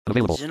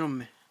available.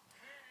 Gentlemen,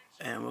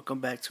 and welcome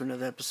back to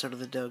another episode of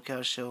the Doug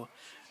Cow Show.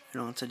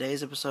 And on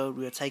today's episode,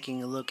 we are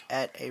taking a look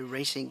at a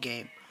racing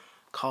game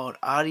called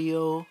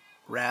Audio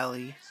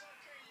Rally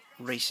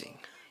Racing.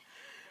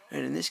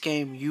 And in this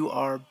game, you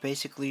are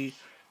basically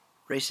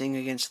racing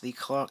against the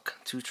clock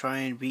to try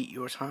and beat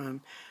your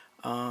time.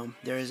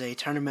 There is a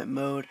tournament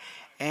mode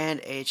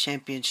and a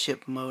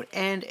championship mode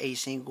and a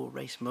single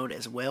race mode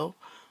as well.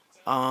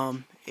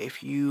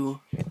 If you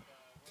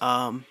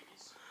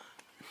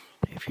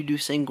do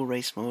single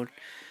race mode,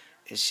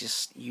 it's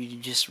just you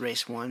just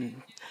race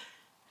one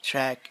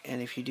track,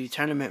 and if you do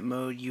tournament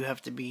mode, you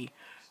have to be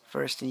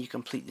first and you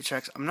complete the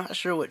tracks. I'm not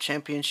sure what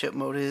championship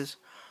mode is,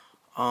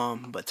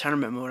 but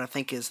tournament mode I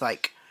think is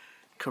like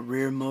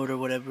career mode or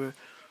whatever.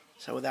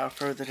 So without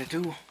further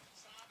ado,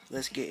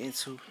 let's get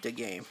into the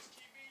game.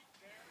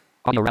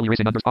 Audio Rally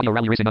Racing underscore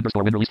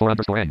win release 4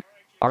 underscore n.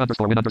 R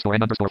underscore win underscore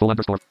n underscore full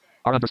underscore.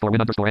 R underscore win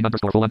underscore n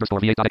underscore full underscore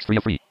v8.x3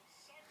 of free.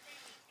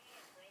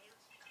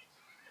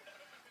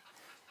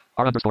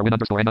 R underscore win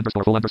underscore n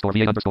underscore full underscore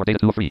v8 underscore data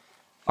 2 of free.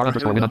 R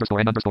underscore win underscore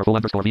n underscore full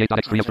underscore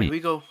v8.x3 of free. Here we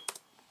go.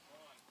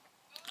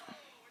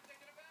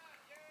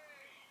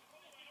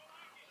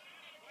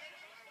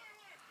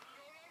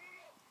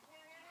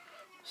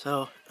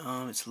 So,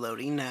 it's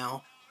loading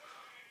now.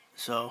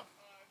 So,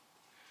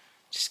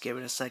 just give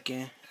it a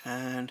second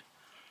and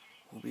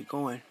we'll be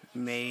going.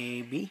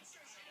 Maybe,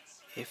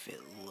 if it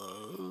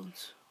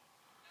loads.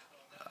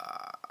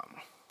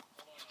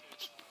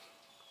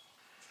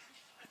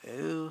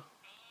 Oh.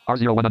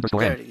 R01 underscore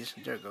There n. it is.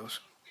 There it goes.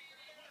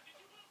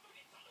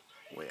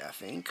 Wait, I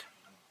think.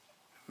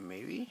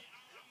 Maybe.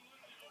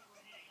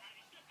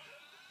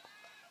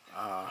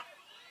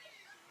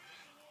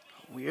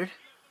 Weird.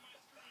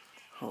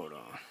 Hold on.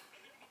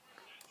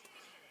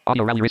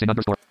 Audio Rally Racing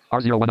underscore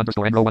R01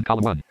 underscore n row 1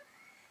 column 1.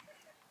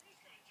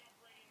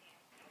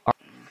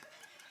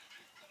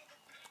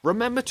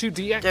 Remember to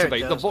There it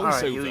deactivate the goes.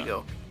 Alright, voiceover. here we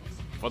go.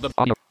 For the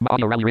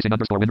Audio Rally Racing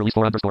underscore win release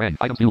 4 underscore n.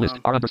 Items view list.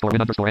 R underscore win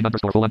underscore n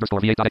underscore full underscore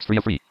v8.x3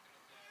 of free.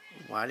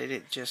 Why did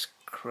it just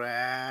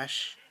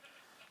crash?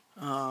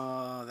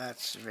 Oh,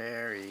 that's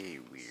very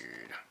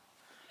weird.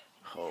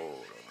 Hold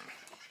on.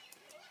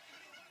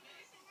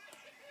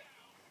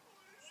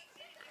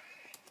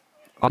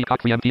 Audio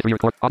cock free MP3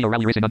 record. Audio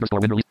Rally Racing underscore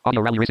win release.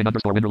 Audio Rally Racing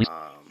underscore win release.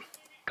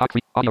 Cock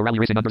free. Audio Rally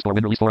Racing underscore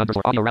win release 4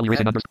 underscore. Audio Rally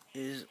Racing underscore.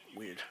 Is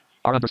weird.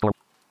 R underscore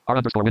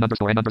win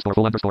underscore n underscore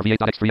full underscore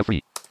v8.x3 of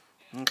free.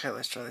 Okay,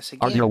 let's try this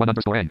again. R01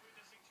 underscore n.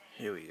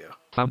 Here we go.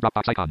 Found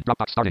Dropbox icon.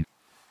 Dropbox starting.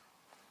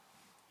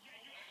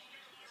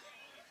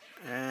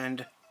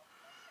 And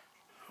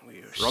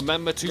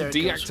Remember to there it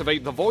goes.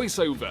 deactivate the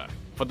voiceover.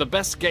 For the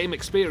best game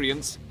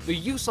experience, the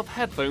use of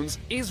headphones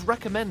is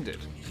recommended.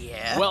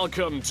 Yeah.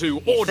 Welcome to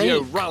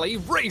Audio think. Rally You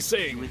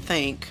Racing. would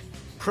think.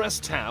 Press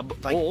tab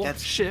Like, or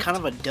that's shift kind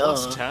of a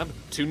plus duh. tab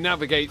to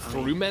navigate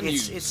through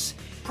menus. It's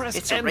Press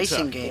it's a enter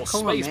racing game. or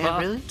Come on, man, spacebar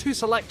really? to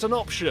select an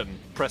option.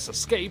 Press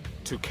escape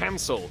to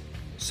cancel.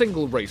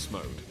 Single race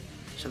mode,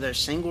 So there's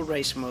single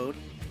race mode,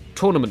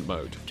 tournament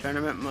mode,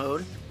 tournament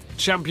mode,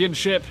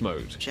 championship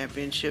mode,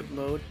 championship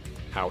mode,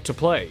 how to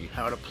play,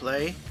 how to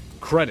play,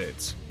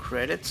 credits,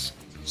 credits,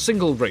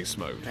 single race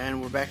mode,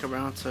 and we're back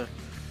around to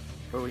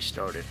where we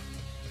started.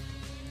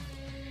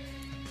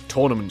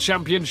 tournament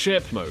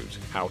championship mode,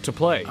 how to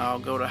play. I'll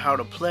go to how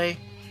to play,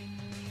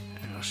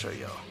 and I'll show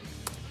y'all.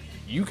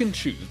 You can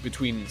choose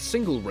between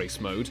single race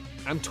mode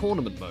and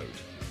tournament mode.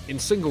 In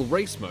single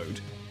race mode,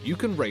 you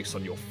can race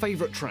on your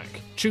favorite track,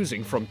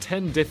 choosing from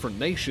 10 different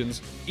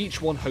nations,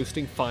 each one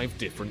hosting 5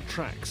 different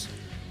tracks.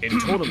 In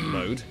tournament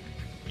mode,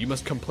 you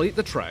must complete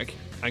the track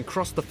and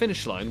cross the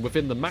finish line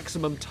within the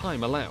maximum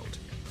time allowed.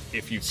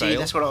 If you fail,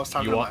 that's what I was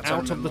talking you are about,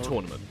 out of the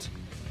tournament tournament.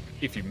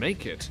 If you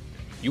make it,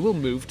 you will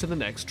move to the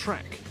next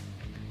track.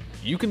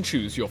 You can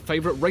choose your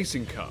favorite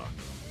racing car.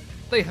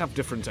 They have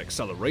different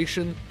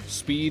acceleration,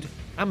 speed,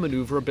 and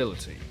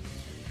maneuverability.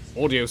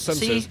 Audio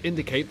sensors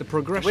indicate the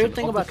progression weird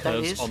thing of the about that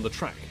curves is on the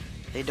track.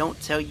 They don't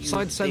tell you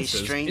Side the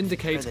sensors strength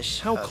indicate or the,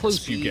 how the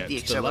close speed, you get the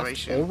to the left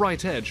acceleration, or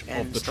right edge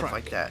and of the stuff track,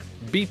 like that.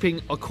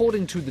 beeping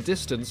according to the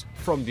distance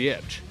from the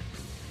edge.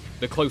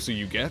 The closer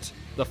you get,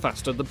 the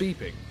faster the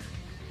beeping.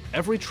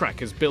 Every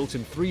track is built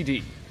in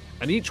 3D,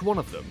 and each one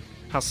of them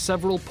has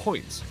several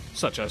points,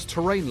 such as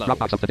terrain level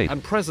Dropbox up to date.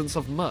 and presence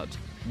of mud,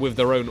 with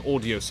their own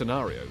audio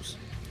scenarios.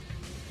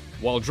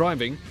 While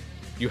driving,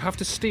 you have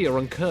to steer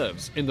on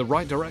curves in the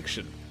right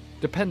direction,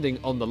 depending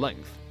on the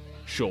length,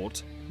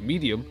 short,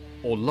 medium,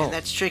 or long. And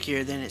that's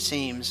trickier than it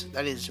seems.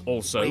 That is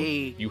Also,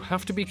 way you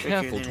have to be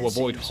trickier careful than to it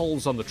avoid seems.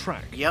 holes on the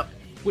track, Yep.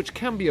 which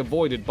can be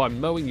avoided by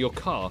mowing your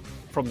car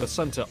from the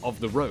center of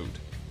the road.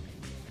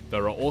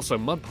 There are also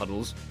mud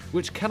puddles,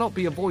 which cannot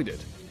be avoided,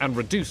 and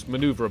reduced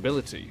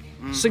maneuverability.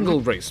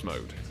 Single race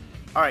mode.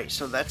 All right,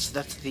 so that is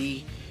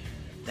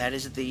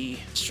the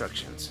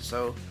instructions.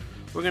 So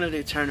we're gonna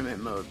do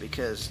tournament mode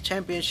because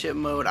championship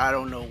mode, I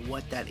don't know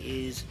what that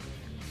is,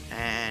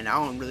 and I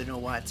don't really know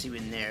why it's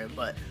even there.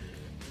 But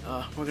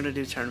we're gonna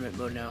do tournament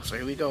mode now. So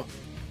here we go.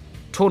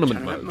 Tournament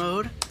Tournament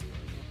mode. mode.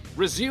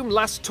 Resume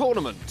last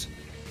tournament.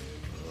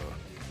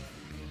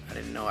 I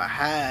didn't know I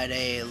had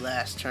a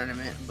last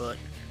tournament, but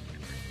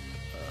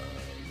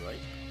right,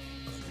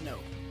 no.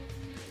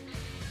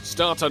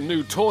 Start a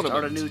new tournament.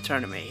 Start a new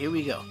tournament. Here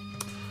we go.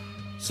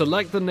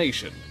 Select the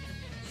nation.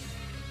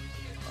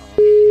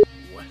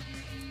 What?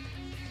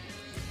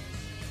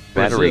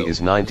 Battery Brazil.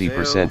 is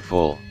 90%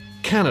 full.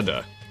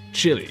 Canada,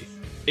 Chile,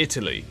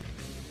 Italy,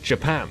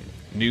 Japan,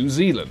 New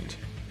Zealand,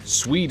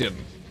 Sweden,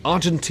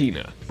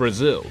 Argentina,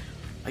 Brazil.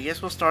 I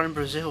guess we'll start in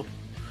Brazil.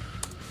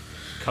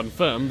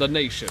 Confirm the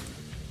nation.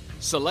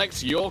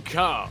 Select your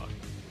car.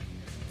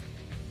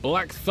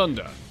 Black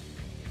Thunder.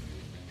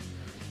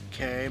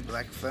 Okay,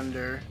 Black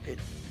Thunder. It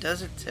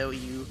doesn't tell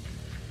you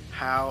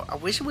how. I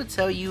wish it would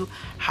tell you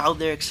how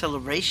their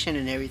acceleration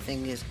and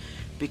everything is,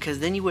 because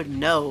then you would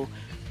know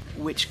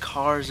which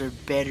cars are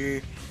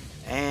better,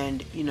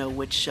 and you know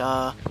which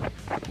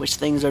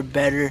things are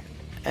better,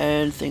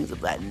 and things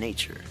of that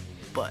nature.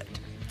 But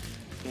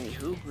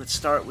anywho, let's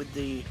start with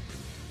the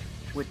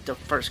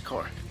first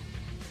car.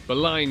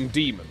 Malign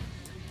Demon.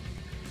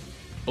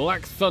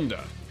 Black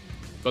Thunder.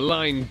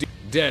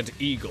 Dead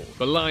Eagle.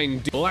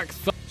 Black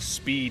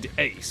Speed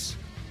Ace.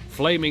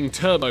 Flaming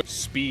Turbo.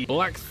 Speed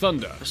Black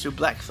Thunder. Let's do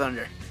Black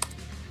Thunder.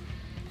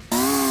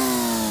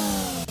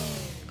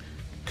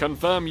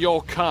 Confirm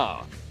your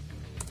car.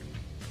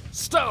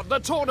 Start the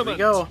Here we tournament.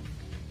 go.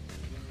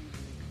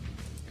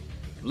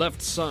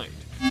 Left side.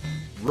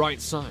 Right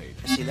side.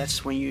 See,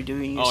 that's when you're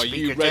doing your Are speaker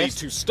you ready test.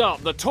 to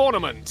start the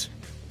tournament?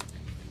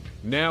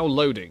 Now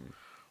loading.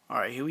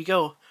 Alright, here we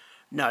go.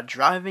 Now,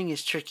 driving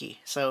is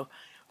tricky, so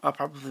I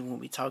probably won't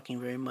be talking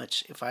very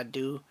much. If I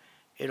do,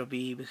 it'll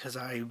be because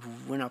I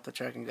went off the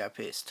track and got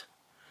pissed.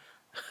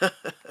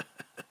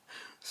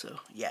 So,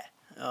 yeah.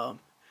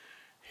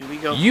 Here we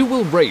go. You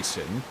will race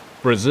in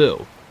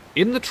Brazil,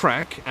 in the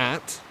track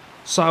at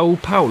Sao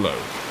Paulo.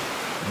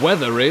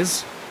 Weather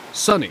is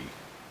sunny.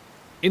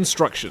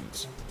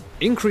 Instructions.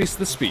 Increase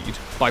the speed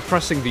by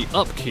pressing the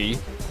up key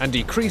and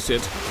decrease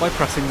it by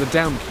pressing the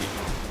down key.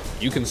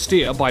 You can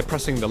steer by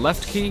pressing the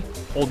left key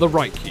or the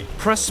right key.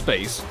 Press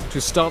space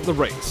to start the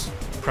race.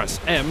 Press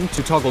M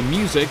to toggle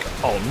music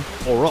on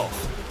or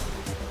off.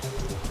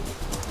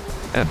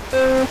 M.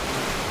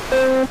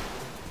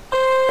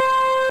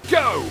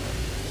 Go!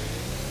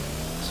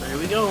 So, here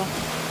we go.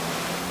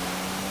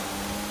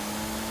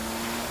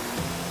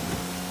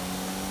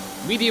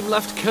 Medium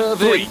left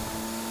curve in. 3,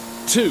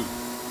 2,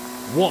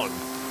 1,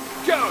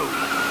 go!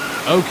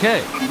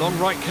 Okay, long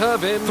right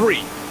curve in. 3,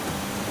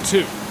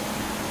 2,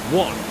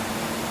 1,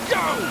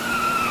 go!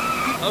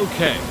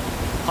 Okay,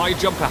 high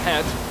jump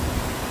ahead.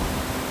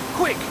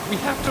 Quick, we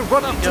have to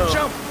run up to Go.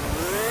 jump.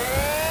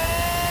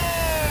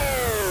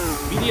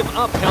 Medium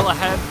uphill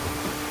ahead.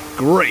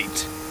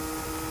 Great.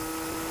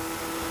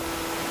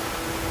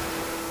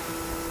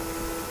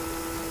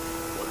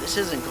 Well, this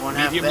isn't going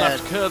half Medium bad.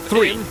 left curve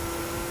 3,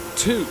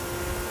 2,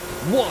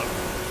 1,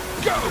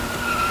 go!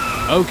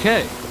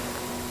 Okay,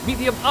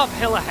 medium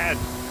uphill ahead.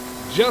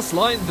 Just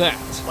like that.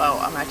 Wow,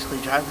 I'm actually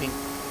driving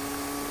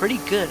pretty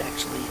good,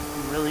 actually.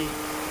 I'm really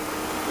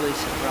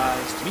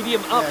surprised.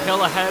 Medium Yeah,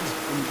 uphill ahead.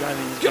 I'm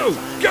driving this Go,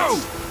 time. go!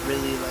 It's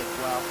really like,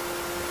 wow.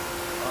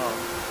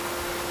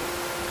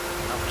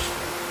 Ouch.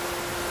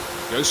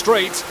 Go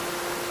straight.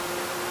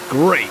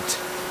 Great.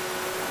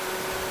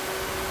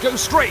 Go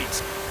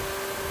straight.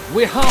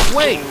 We're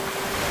halfway.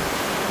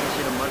 Let's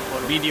hit a mud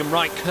puddle. Medium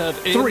right curve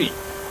in. 3,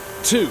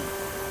 2,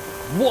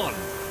 1,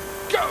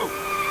 go.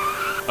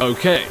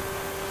 Okay.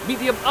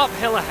 Medium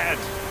uphill ahead.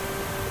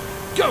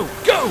 Go,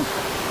 go.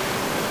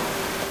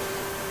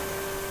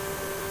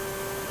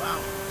 Wow,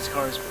 this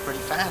car is pretty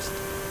fast.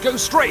 Go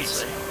Let's straight.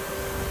 see.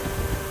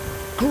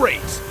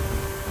 Great.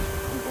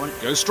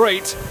 Go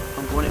straight.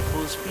 I'm going at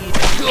full speed.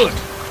 Good.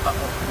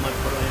 Uh-oh, mud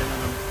puddle hit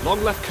him.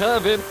 Long left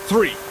curve in.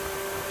 3,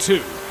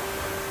 2,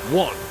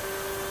 1,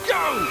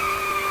 go.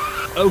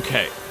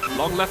 Okay.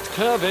 Long left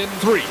curve in.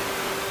 3,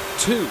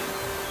 2,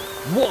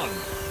 1,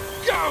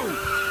 go.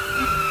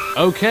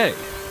 Okay.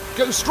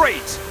 Go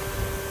straight.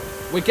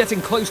 We're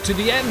getting close to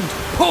the end.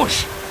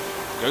 Push.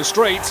 Go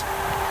straight.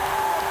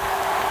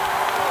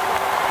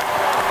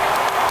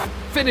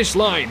 Finish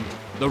line.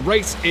 The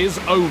race is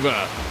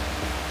over.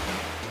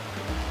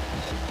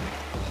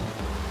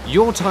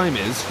 Your time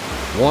is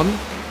 1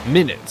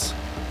 minute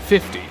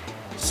 50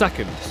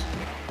 seconds.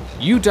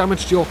 You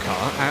damaged your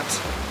car at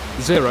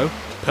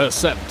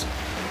 0%.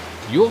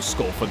 Your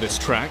score for this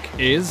track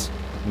is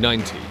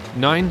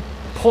 99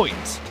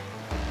 points.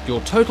 Your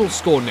total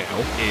score now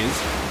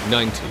is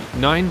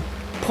 99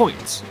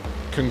 points.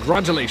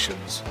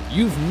 Congratulations,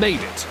 you've made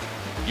it.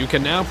 You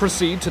can now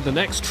proceed to the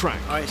next track.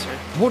 Alright, sir.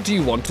 What do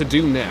you want to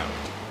do now?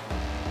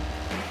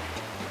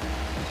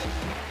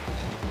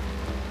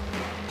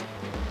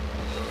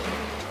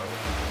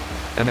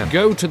 MM.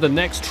 Go to the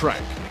next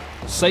track.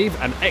 Save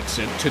and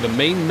exit to the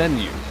main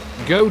menu.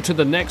 Go to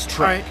the next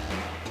track.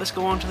 Alright, let's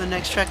go on to the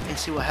next track and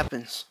see what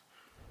happens.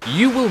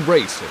 You will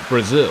race in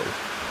Brazil,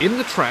 in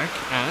the track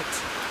at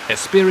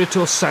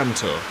Espírito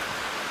Santo.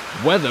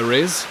 Weather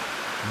is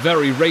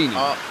very rainy.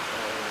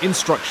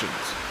 Instructions.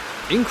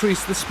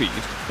 Increase the speed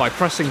by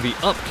pressing the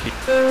up key.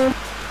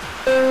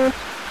 Go!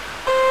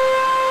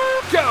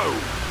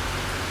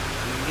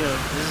 Here we go.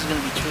 This is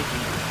gonna be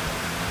tricky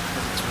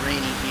because it's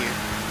rainy here.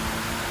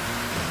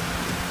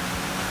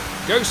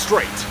 Go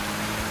straight.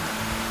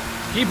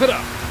 Keep it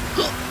up.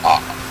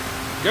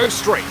 Go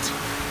straight.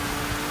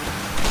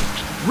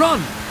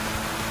 Run!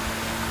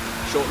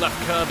 Short left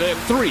curve in.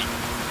 3,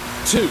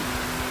 2,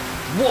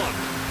 1.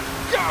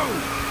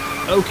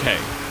 Go! Okay.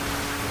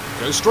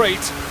 Go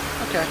straight.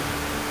 Okay.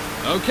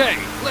 Okay,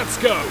 let's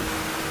go.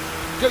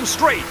 Go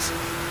straight.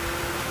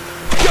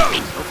 Go!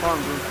 So far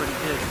I'm doing pretty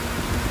good.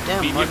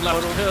 Damn, Medium mud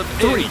left puddle. curve.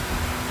 3,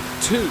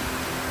 2,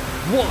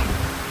 1.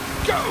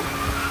 Go!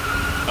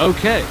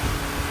 Okay.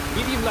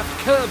 Medium left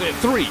curve in.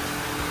 3,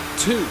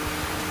 2,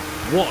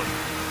 1.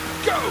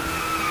 Go!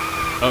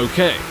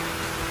 Okay.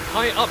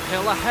 High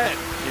uphill ahead.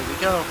 Here we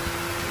go.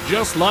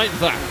 Just like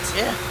that.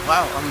 Yeah.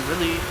 Wow. I'm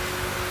really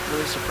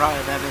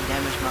surprised I haven't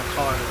damaged my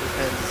car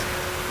because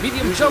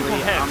Medium jump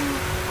usually ahead. I'm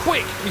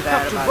Quick, you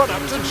bad have to about run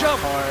up to damaging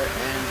jump. my car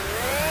and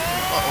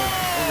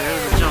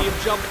there's a jump. Medium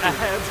jump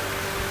ahead.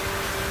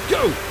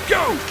 Go,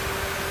 go!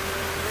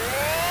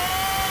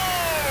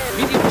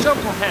 Medium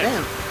jump ahead.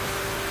 Damn.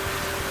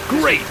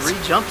 Great. 3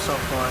 jumps so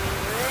far.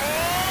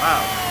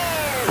 Wow.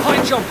 High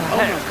jump Oh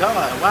ahead. my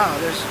god. Wow.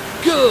 There's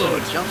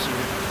Good. jumps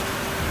here.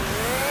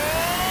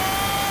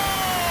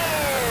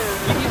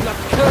 Medium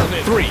left curve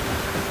in. 3,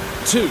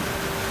 2,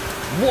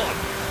 1.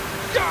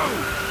 Go!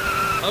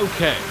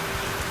 Okay.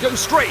 Go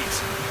straight.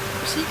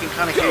 So you can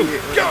kind of Go, hear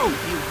your go.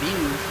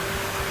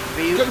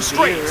 view. Go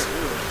straight. Veer,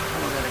 oh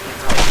my god, I can't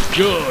talk.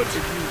 Good. If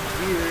you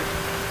veer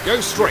Go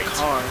your straight.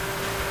 car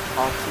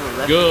off to the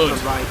left Good. or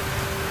to the right,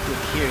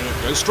 you'll hear it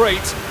Go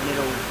straight. and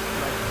it'll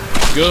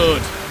like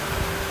Good.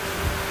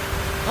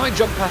 High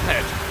jump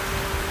ahead.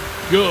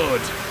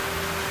 Good.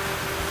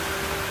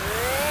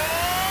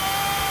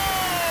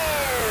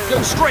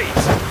 Go straight.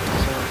 so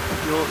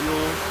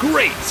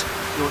Great.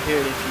 you'll hear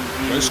it if you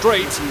veer. Go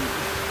straight. If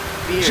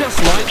you veer, Just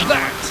like I don't know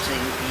that. what to say,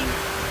 if you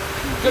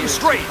Go veer too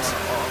straight.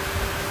 far off,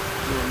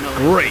 you'll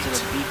know Great. to the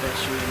beep at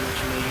you and let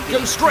you know you're Go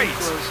getting straight.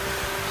 too close.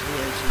 So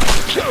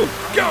yeah, Go,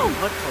 go.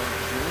 What for,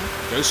 man?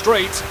 Go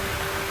straight.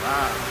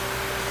 Wow.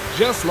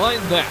 Just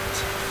like that.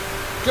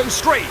 Go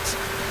straight.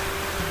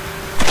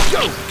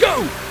 Go,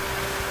 go.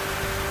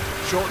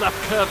 Short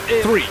left curve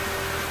in. 3,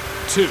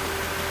 2,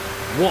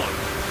 1.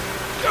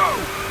 Go.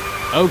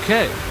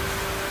 Okay.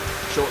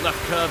 Short left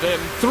curve in.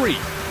 3,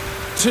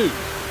 2,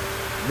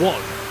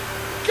 1.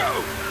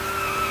 Go.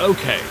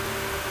 Okay.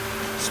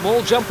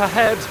 Small jump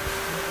ahead.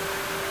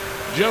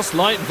 Just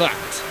like that.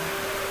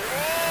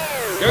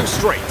 Go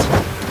straight.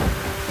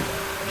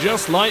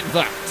 Just like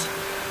that.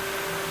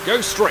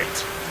 Go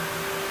straight.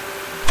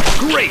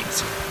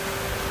 Great.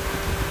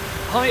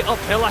 High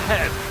uphill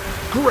ahead.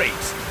 Great.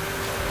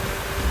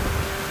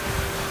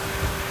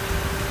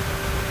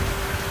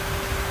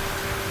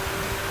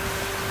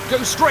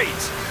 Go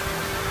straight.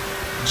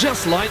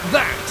 Just like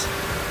that.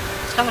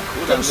 It's kind of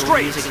cool Go that little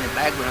straight. music in the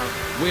background.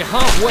 We're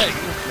halfway.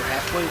 We're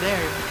halfway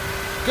there.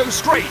 Go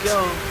straight.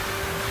 Go.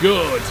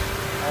 Good.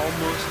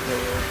 Almost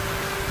there.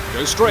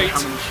 Go straight.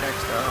 How many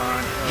tracks there are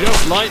on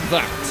Just like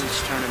that.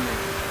 each tournament?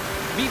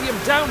 Medium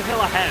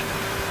downhill ahead.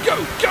 Go,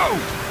 go.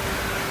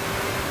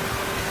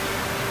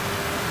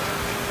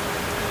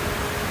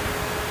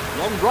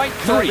 Long right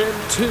curve.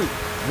 3, 2,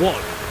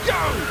 1.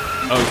 Go.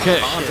 Okay.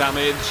 Car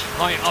damage.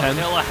 High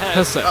uphill ahead.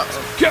 10%.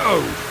 Go.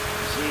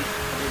 See,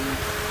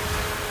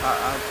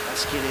 I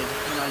skidded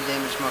and I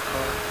damaged my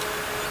car.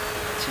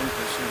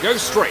 10%. Go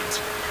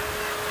straight.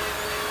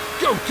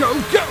 Go, go,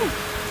 go.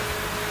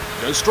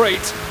 Go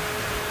straight.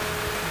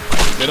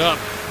 Keep it up.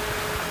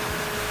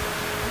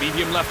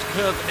 Medium left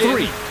curve in.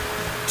 3,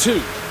 2,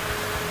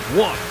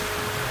 1.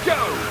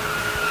 Go.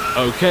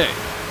 Okay.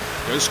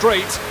 Go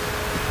straight.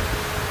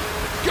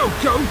 Go,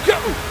 go, go.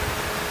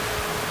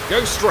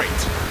 Go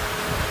straight.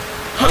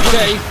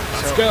 Okay,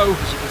 let's So, go.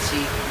 As you can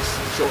see, this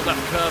is Short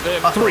left curve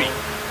in. Uh-oh. 3,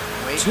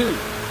 Wait. 2,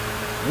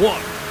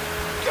 1.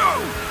 Go.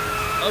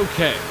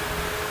 Okay.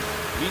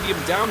 Medium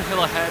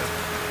downhill ahead.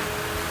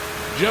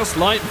 Just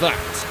like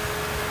that.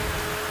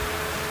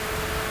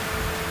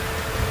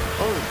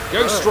 Oh,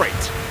 Go good.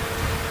 straight.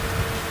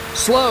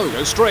 Slow.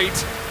 Go straight.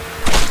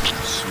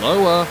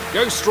 Slower.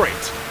 Go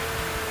straight.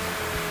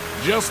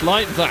 Just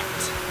like that.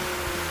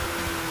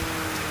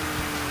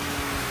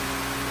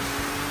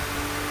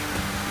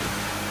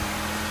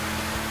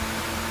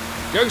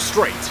 Go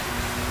straight.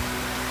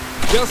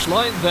 Just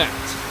like that.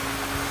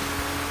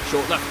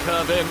 Short left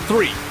curve in.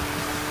 3,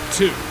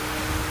 2,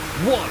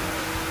 1.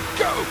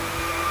 Go.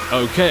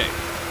 Okay.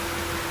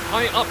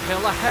 High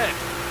uphill ahead.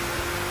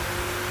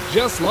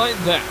 Just like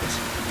that.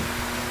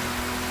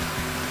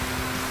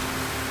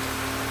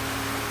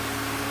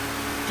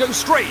 Go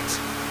straight.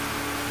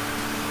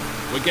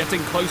 We're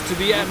getting close to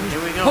the end.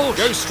 Here we go. Push.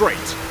 Go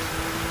straight.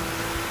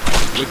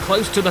 We're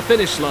close to the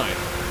finish line.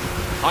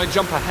 High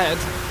jump ahead.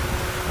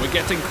 We're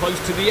getting close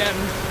to the end.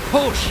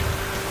 Push.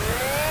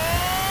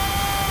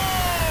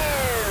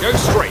 Go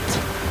straight.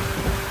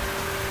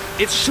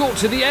 It's short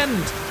to the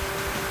end.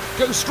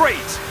 Go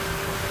straight.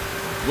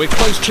 We're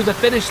close to the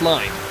finish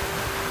line.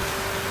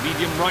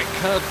 Medium right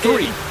curve.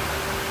 3,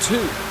 2,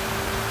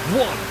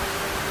 1,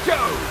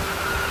 go!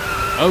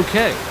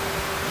 Okay.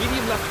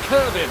 Medium left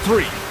curve in.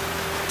 3,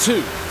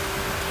 2,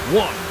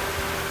 1,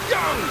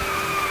 go!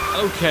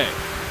 Okay.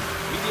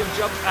 Medium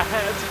jump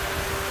ahead.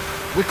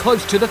 We're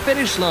close to the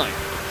finish line.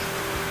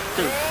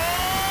 Dude,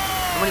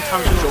 how many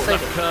times are you Short gonna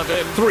left say curve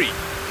in. 3,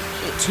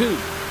 2,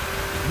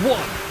 1,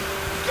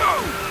 go!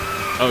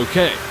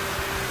 Okay.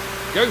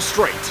 Go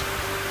straight.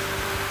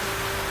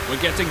 We're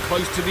getting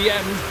close to the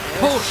end.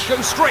 Push,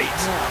 go straight.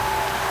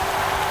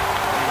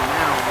 And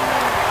now,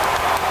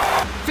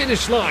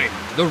 Finish line.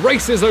 The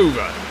race is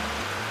over.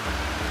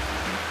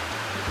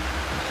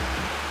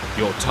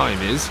 Your time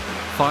is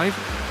 5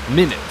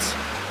 minutes,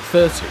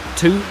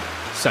 32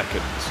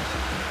 seconds.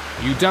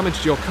 You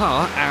damaged your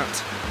car at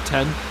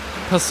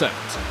 10%.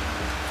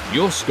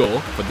 Your score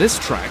for this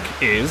track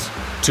is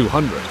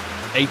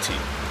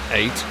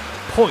 288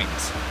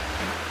 points.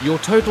 Your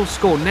total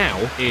score now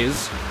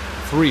is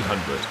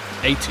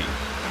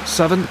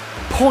 387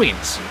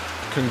 points.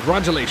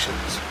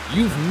 Congratulations,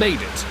 you've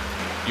made it.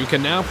 You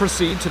can now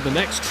proceed to the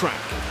next track.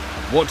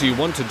 What do you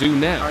want to do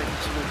now? alright,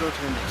 so we'll go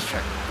to the next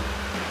track.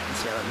 Let's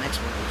see how the next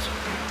one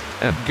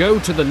is. Go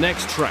to the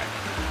next track.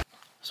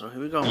 So here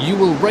we go. You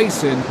will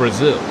race in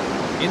Brazil,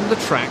 in the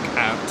track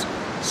at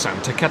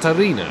Santa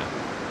Catarina.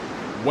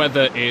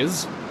 Weather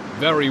is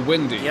very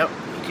windy. Yep,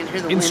 you can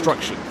hear the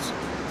Instructions.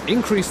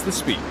 Increase the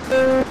speed.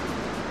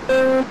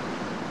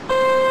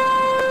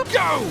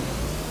 Go!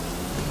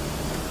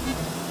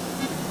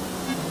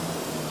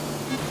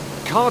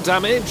 Car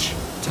damage,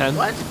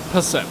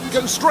 10%.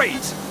 Go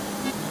straight!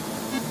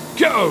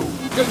 Go!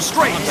 Go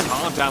straight!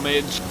 Car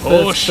damage,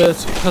 push!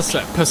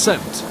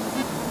 30%.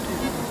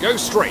 Go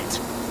straight! wind.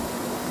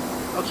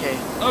 Okay,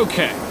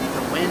 Okay,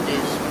 the wind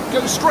is...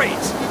 go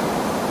straight!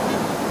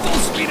 Full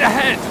speed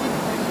ahead!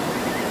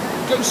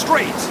 Go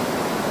straight!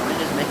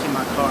 Wind is making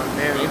my car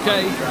very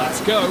Okay, hard to drive.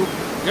 let's go.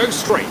 Go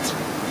straight.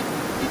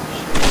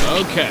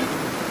 Okay.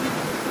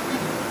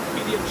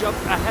 Medium jump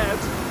ahead.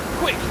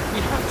 Quick, we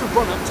have to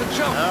run up to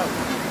jump. Oh,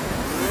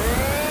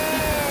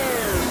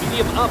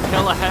 Medium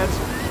uphill ahead.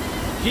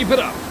 Keep it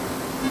up.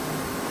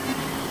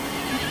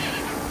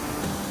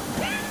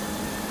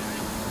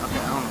 okay,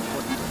 I don't know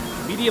what...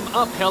 Medium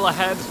uphill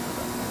ahead.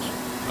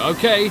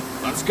 Okay,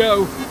 let's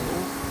go.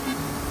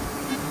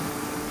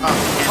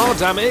 Oh, Car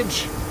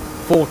damage,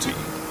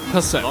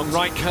 40%. Long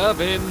right curve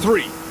in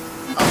 3, 2.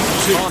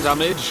 Car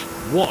damage,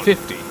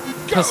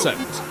 50%.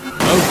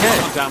 Okay.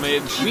 Car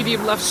damage,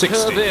 medium left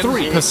curve in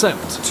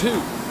 3%. 2,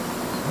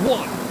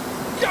 1,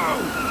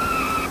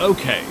 go!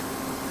 Okay.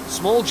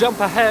 Small jump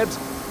ahead.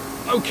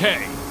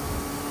 Okay.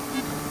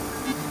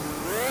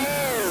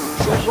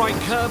 Short right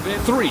curve in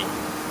 3,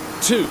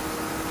 2,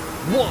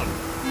 1,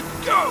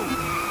 go!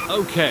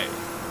 Okay.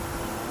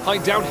 High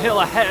downhill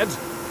ahead.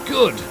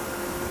 Good.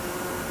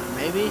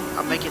 maybe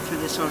I'll make it through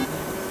this one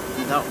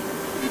without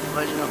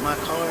budging up my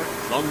car.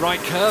 Long right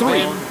curve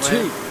 3, in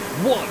 2,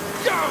 1,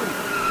 go!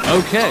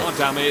 Okay. Car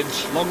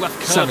damage. Long left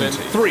curve in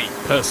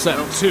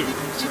 3%. 2, So,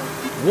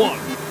 1,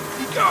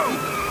 go!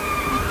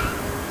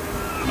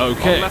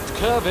 Okay. Long left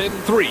curve in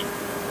 3,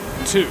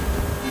 2,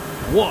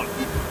 1,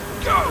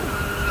 go!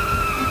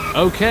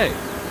 Okay.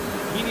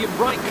 Medium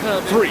right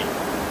curve 3,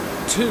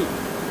 2,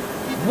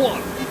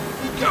 1,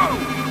 go!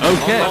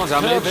 Okay. Car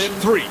damage in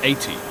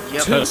 380.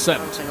 yep, I 2%. don't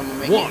think I'm gonna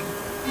make 1, it.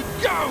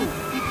 go!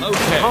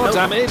 Okay. Car Nope.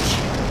 damage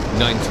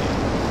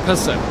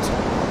 90%.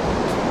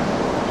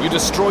 You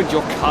destroyed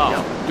your car.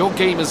 Yep. Your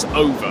game is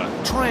over.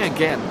 Try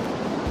again.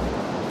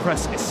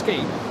 Press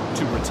escape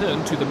to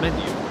return to the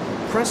menu.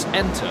 Press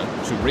enter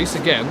to race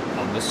again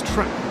on this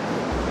track.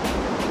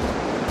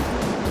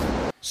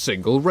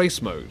 Single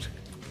race mode.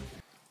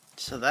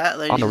 So that,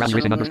 ladies Audio and rally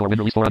racing gentlemen, underscore win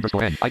release 4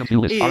 underscore N. Item view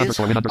list. R is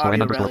underscore win underscore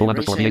N Audio underscore full Rally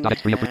underscore Racing,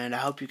 V8 X3 and I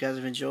hope you guys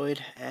have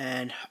enjoyed,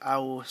 and I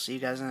will see you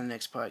guys in the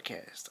next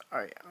podcast.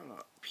 Alright,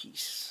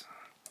 peace.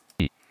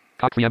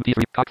 Cock 3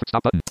 MP3. Cock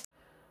stop button.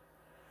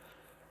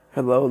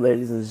 Hello,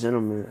 ladies and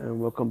gentlemen,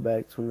 and welcome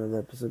back to another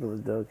episode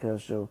of the Doug Cal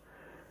Show.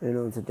 And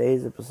on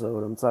today's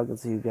episode, I'm talking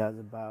to you guys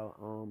about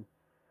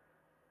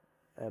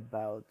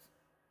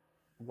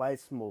White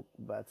Smoke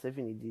by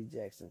Tiffany D.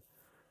 Jackson.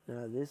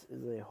 Now, this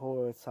is a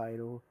horror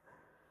title,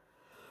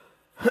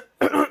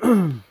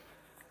 and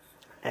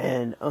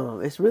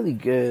it's really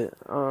good.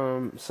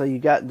 So you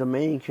got the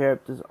main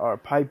characters are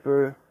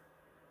Piper,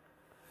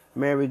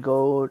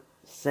 Marigold,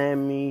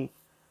 Sammy,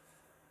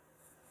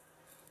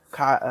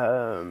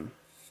 I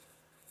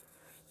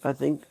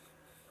think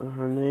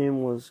her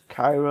name was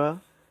Kyra.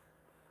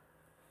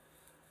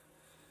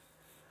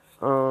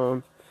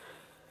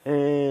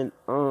 And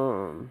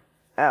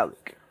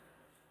Alec.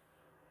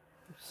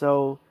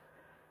 So,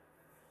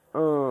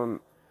 the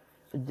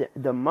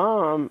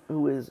mom,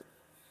 who is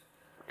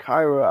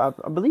Kyra,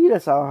 I believe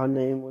that's how her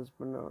name was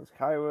pronounced,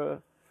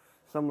 Kyra,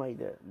 something like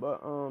that.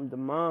 But the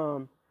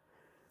mom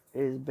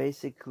is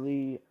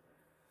basically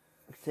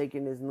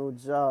taking this new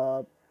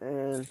job,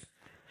 and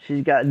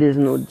she's got this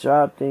new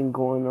job thing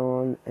going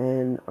on,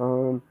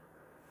 and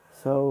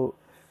so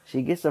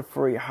she gets a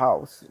free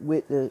house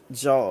with the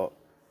job.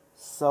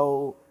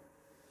 So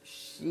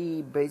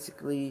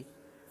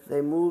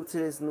they move to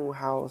this new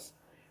house,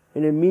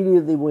 and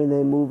immediately when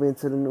they move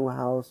into the new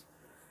house,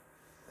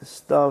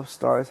 stuff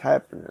starts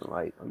happening.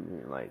 Like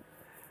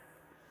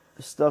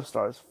stuff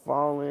starts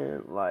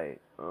falling. Like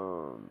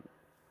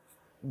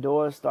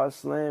doors start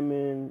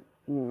slamming.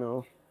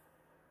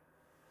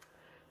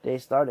 They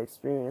start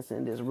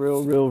experiencing this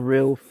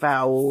real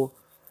foul,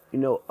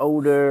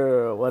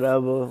 odor or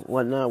whatever,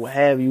 whatnot, what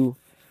have you.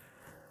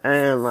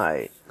 And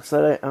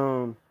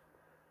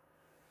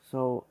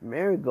so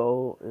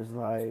Marigold is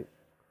like,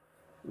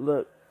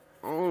 look,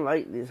 I don't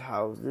like this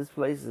house. This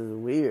place is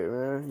weird,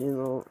 man,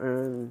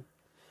 and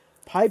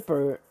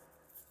Piper,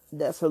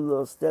 that's her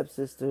little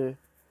stepsister.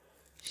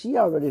 She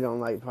already don't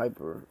like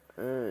Piper.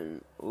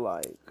 And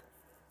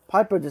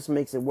Piper just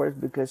makes it worse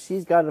because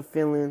she's got a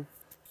feeling,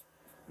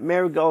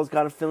 Marigold's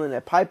got a feeling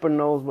that Piper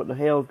knows what the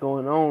hell's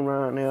going on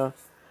around here.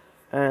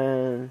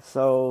 And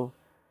so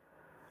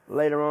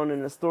later on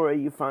in the story,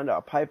 you find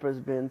out Piper's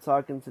been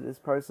talking to this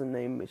person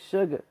named Miss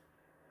Sugar.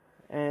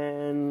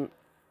 And,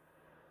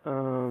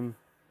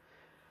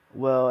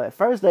 well, at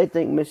first they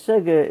think Miss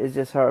Sugar is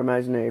just her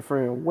imaginary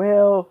friend.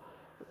 Well,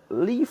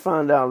 Lee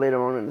found out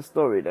later on in the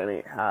story that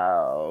ain't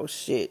how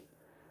shit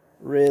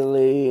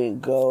really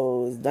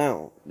goes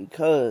down.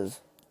 Because,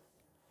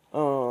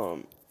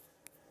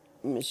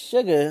 Miss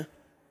Sugar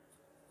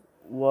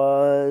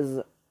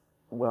was,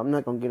 well, I'm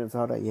not gonna get into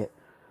all that yet.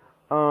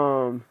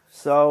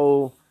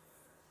 So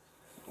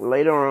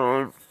later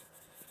on,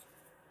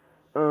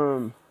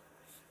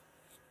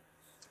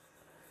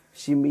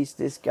 she meets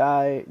this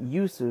guy,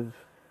 Yusuf,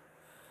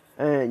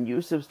 and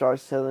Yusuf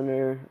starts telling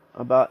her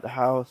about the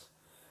house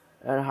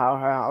and how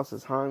her house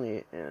is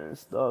haunted and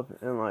stuff,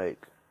 and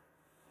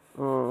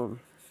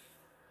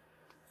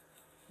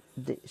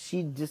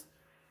she just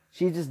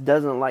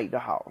doesn't like the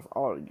house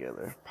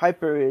altogether.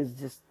 Piper is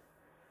just,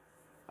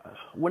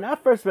 when I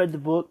first read the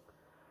book,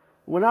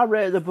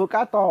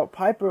 I thought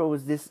Piper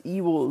was this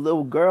evil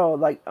little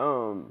girl. I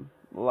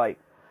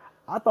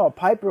thought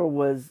Piper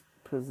was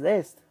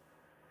possessed.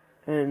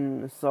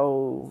 And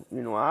so,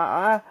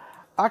 I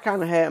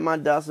kind of had my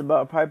doubts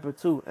about Piper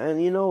too. And,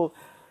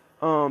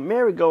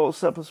 Marigold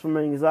suffers from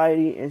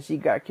anxiety, and she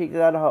got kicked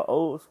out of her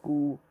old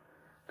school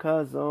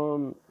because,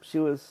 she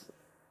was,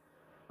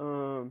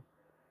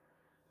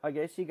 I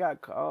guess she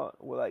got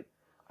caught. Well,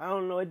 I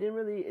don't know. It didn't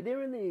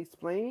really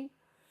explain.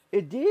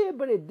 It did,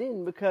 but it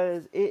didn't,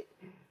 because it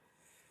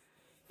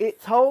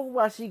told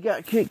why she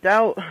got kicked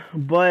out,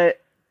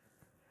 but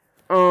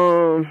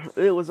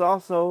it was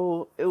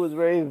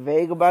very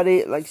vague about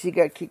it. Like, she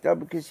got kicked out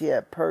because she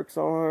had perks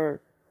on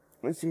her,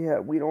 and she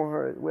had weed on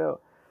her as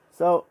well.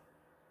 So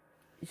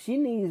she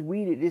needs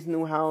weed at this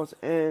new house,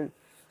 and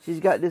she's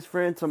got this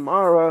friend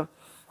Tamara,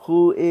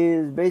 who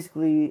is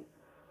basically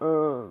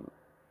her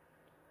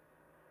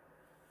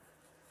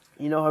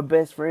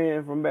best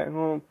friend from back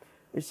home.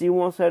 And she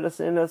wants her to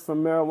send us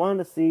some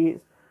marijuana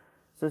seeds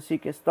so she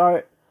can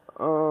start,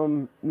 a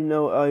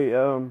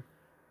marijuana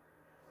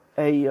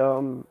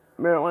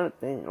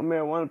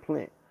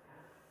plant.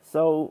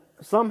 So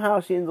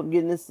somehow she ends up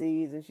getting the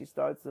seeds, and she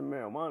starts a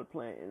marijuana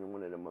plant in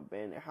one of them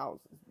abandoned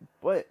houses.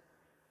 But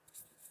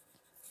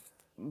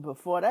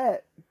before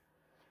that,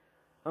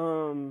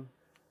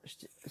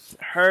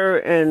 her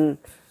and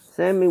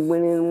Sammy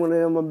went in one of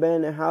them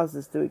abandoned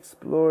houses to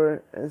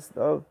explore and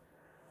stuff,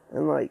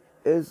 and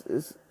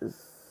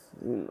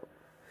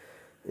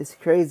it's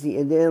crazy.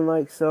 And then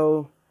like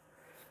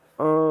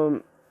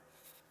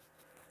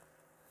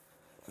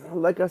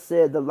I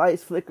said, the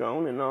lights flicker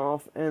on and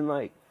off, and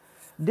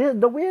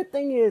the weird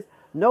thing is,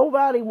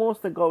 nobody wants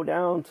to go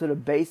down to the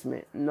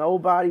basement.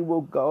 Nobody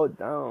will go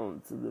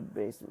down to the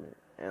basement,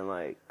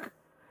 and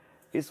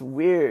it's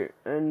weird,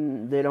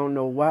 and they don't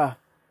know why.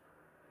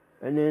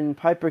 And then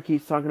Piper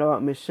keeps talking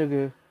about Miss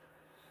Sugar.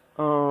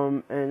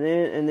 And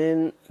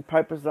then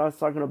Piper starts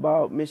talking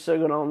about Miss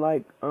Sugar don't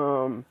like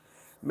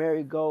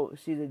Marigold.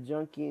 She's a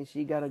junkie, and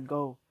she gotta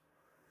go.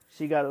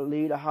 She gotta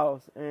leave the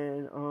house.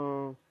 And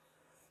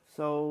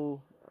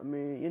so I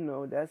mean,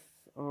 that's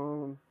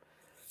so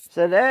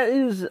that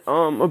is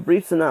a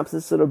brief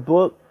synopsis of the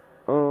book.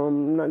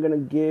 I'm not gonna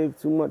give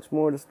too much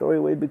more of the story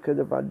away, because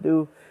if I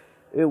do,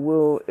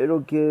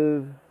 it'll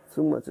give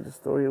too much of the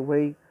story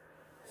away.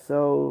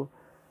 So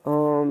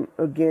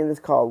again, it's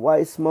called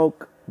White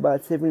Smoke by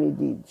Tiffany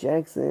D.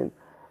 Jackson.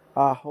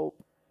 I hope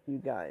you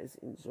guys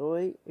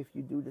enjoy. If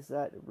you do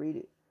decide to read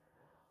it,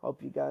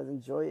 hope you guys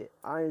enjoy it.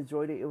 I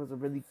enjoyed it. It was a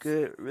really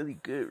good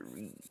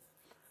read.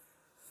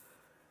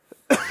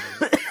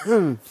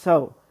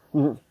 So,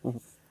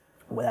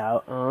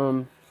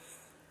 well,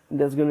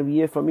 that's gonna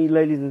be it for me,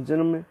 ladies and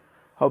gentlemen.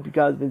 Hope you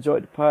guys have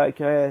enjoyed the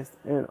podcast,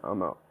 and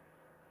I'm out.